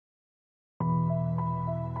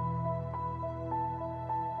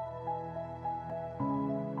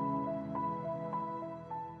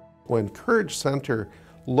When Courage Center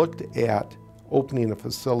looked at opening a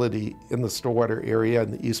facility in the Stillwater area,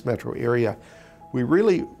 in the East Metro area, we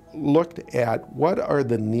really looked at what are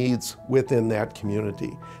the needs within that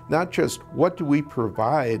community. Not just what do we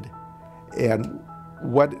provide and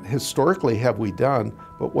what historically have we done,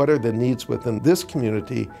 but what are the needs within this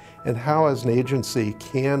community and how as an agency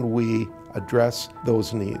can we address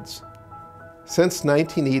those needs. Since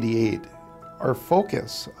 1988, our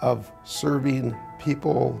focus of serving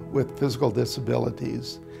people with physical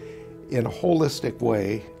disabilities in a holistic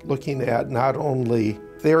way, looking at not only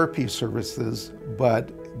therapy services,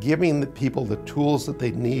 but giving the people the tools that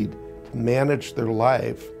they need to manage their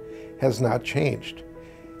life, has not changed.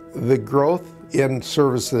 The growth in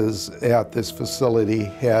services at this facility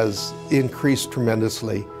has increased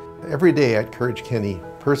tremendously. Every day at Courage Kenny,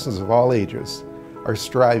 persons of all ages are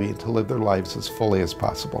striving to live their lives as fully as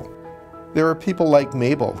possible. There are people like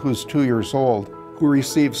Mabel, who's 2 years old, who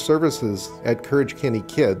receives services at Courage Kenny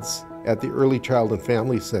Kids at the Early Child and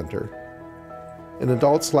Family Center, and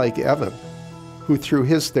adults like Evan, who through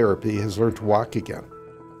his therapy has learned to walk again.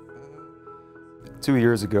 2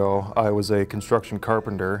 years ago, I was a construction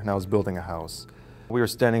carpenter and I was building a house. We were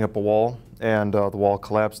standing up a wall and the wall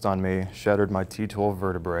collapsed on me, shattered my T12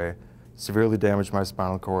 vertebrae, severely damaged my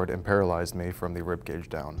spinal cord, and paralyzed me from the rib cage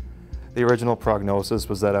down. The original prognosis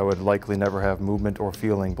was that I would likely never have movement or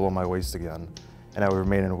feeling below my waist again, and I would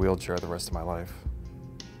remain in a wheelchair the rest of my life.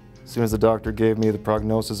 As soon as the doctor gave me the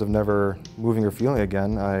prognosis of never moving or feeling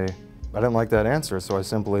again, I didn't like that answer, so I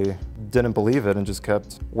simply didn't believe it and just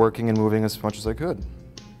kept working and moving as much as I could.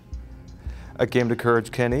 I came to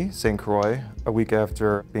Courage Kenny, St. Croix, a week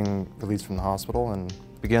after being released from the hospital and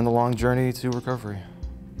began the long journey to recovery.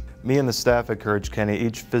 Me and the staff at Courage Kenny,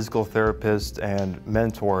 each physical therapist and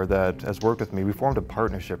mentor that has worked with me, we formed a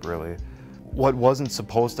partnership really. What wasn't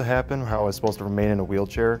supposed to happen, how I was supposed to remain in a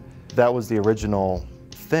wheelchair, that was the original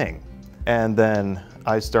thing. And then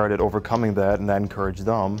I started overcoming that and that encouraged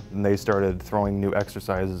them, and they started throwing new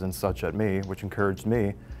exercises and such at me, which encouraged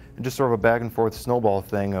me, and just sort of a back and forth snowball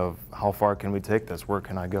thing of how far can we take this, where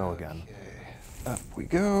can I go again? Okay. Up we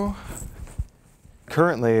go.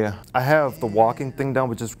 Currently, I have the walking thing down,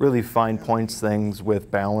 but just really fine points things with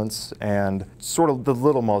balance and sort of the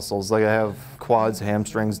little muscles. Like I have quads,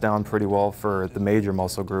 hamstrings down pretty well for the major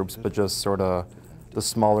muscle groups, but just sort of the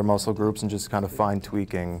smaller muscle groups and just kind of fine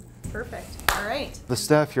tweaking. Perfect. All right. The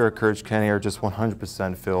staff here at Courage Kenny are just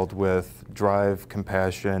 100% filled with drive,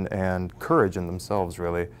 compassion, and courage in themselves,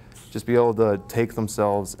 really. Just be able to take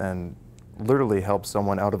themselves and literally help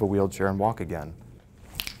someone out of a wheelchair and walk again.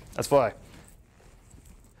 Let's fly.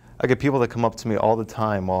 I get people that come up to me all the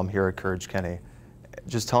time while I'm here at Courage Kenny,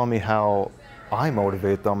 just telling me how I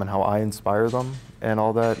motivate them and how I inspire them and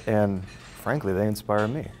all that, and frankly, they inspire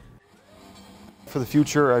me. For the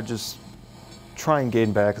future, I just try and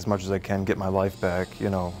gain back as much as I can, get my life back,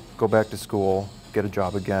 you know, go back to school, get a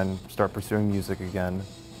job again, start pursuing music again,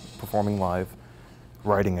 performing live,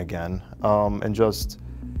 writing again, and just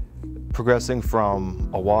progressing from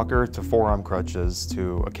a walker to forearm crutches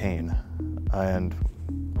to a cane, and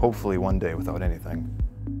hopefully one day without anything.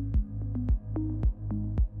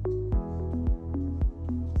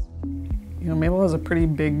 You know, Mabel has a pretty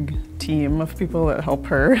big team of people that help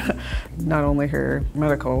her. Not only her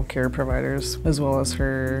medical care providers, as well as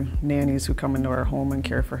her nannies who come into our home and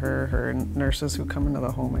care for her, her nurses who come into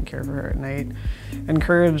the home and care for her at night. And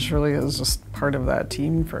Courage really is just part of that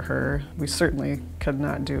team for her. We certainly could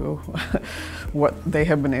not do what they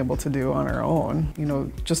have been able to do on our own. You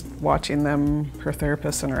know, just watching them, her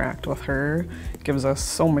therapists interact with her, gives us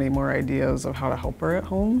so many more ideas of how to help her at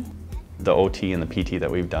home. The OT and the PT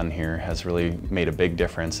that we've done here has really made a big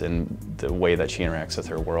difference in the way that she interacts with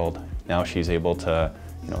her world. Now she's able to,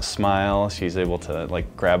 you know, smile, she's able to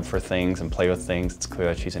like grab for things and play with things. It's clear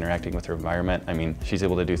that she's interacting with her environment. I mean, she's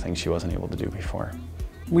able to do things she wasn't able to do before.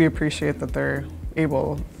 We appreciate that they're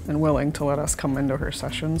able and willing to let us come into her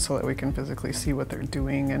sessions so that we can physically see what they're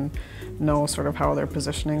doing and know sort of how they're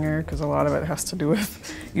positioning her, because a lot of it has to do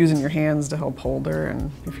with using your hands to help hold her,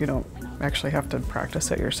 and if you don't actually have to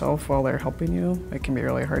practice it yourself while they're helping you, it can be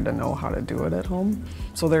really hard to know how to do it at home.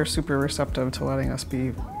 So they're super receptive to letting us be,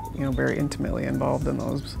 you know, very intimately involved in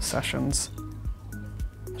those sessions.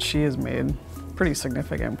 She has made pretty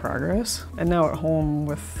significant progress. And now at home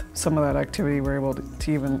with some of that activity, we're able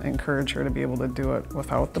to even encourage her to be able to do it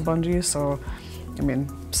without the bungee. So, I mean,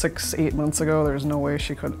 6-8 months ago, there's no way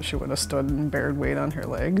she would have stood and bared weight on her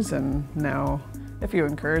legs. And now, if you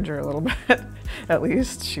encourage her a little bit, at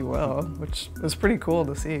least she will, which is pretty cool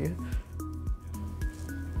to see.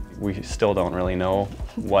 We still don't really know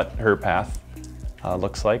what her path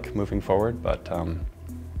looks like moving forward, but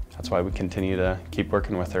that's why we continue to keep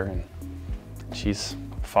working with her, and she's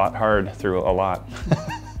fought hard through a lot.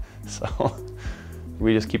 So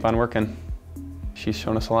we just keep on working. She's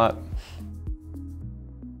shown us a lot.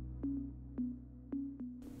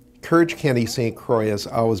 Courage County St. Croix has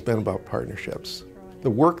always been about partnerships.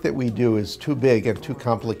 The work that we do is too big and too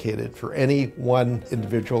complicated for any one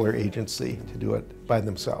individual or agency to do it by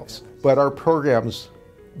themselves. But our programs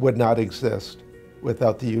would not exist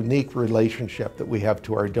without the unique relationship that we have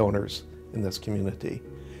to our donors in this community.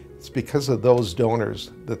 It's because of those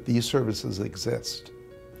donors that these services exist.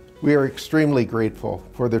 We are extremely grateful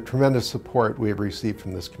for the tremendous support we have received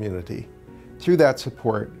from this community. Through that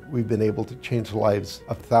support, we've been able to change the lives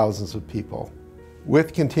of thousands of people.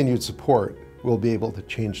 With continued support, we'll be able to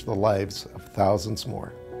change the lives of thousands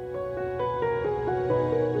more.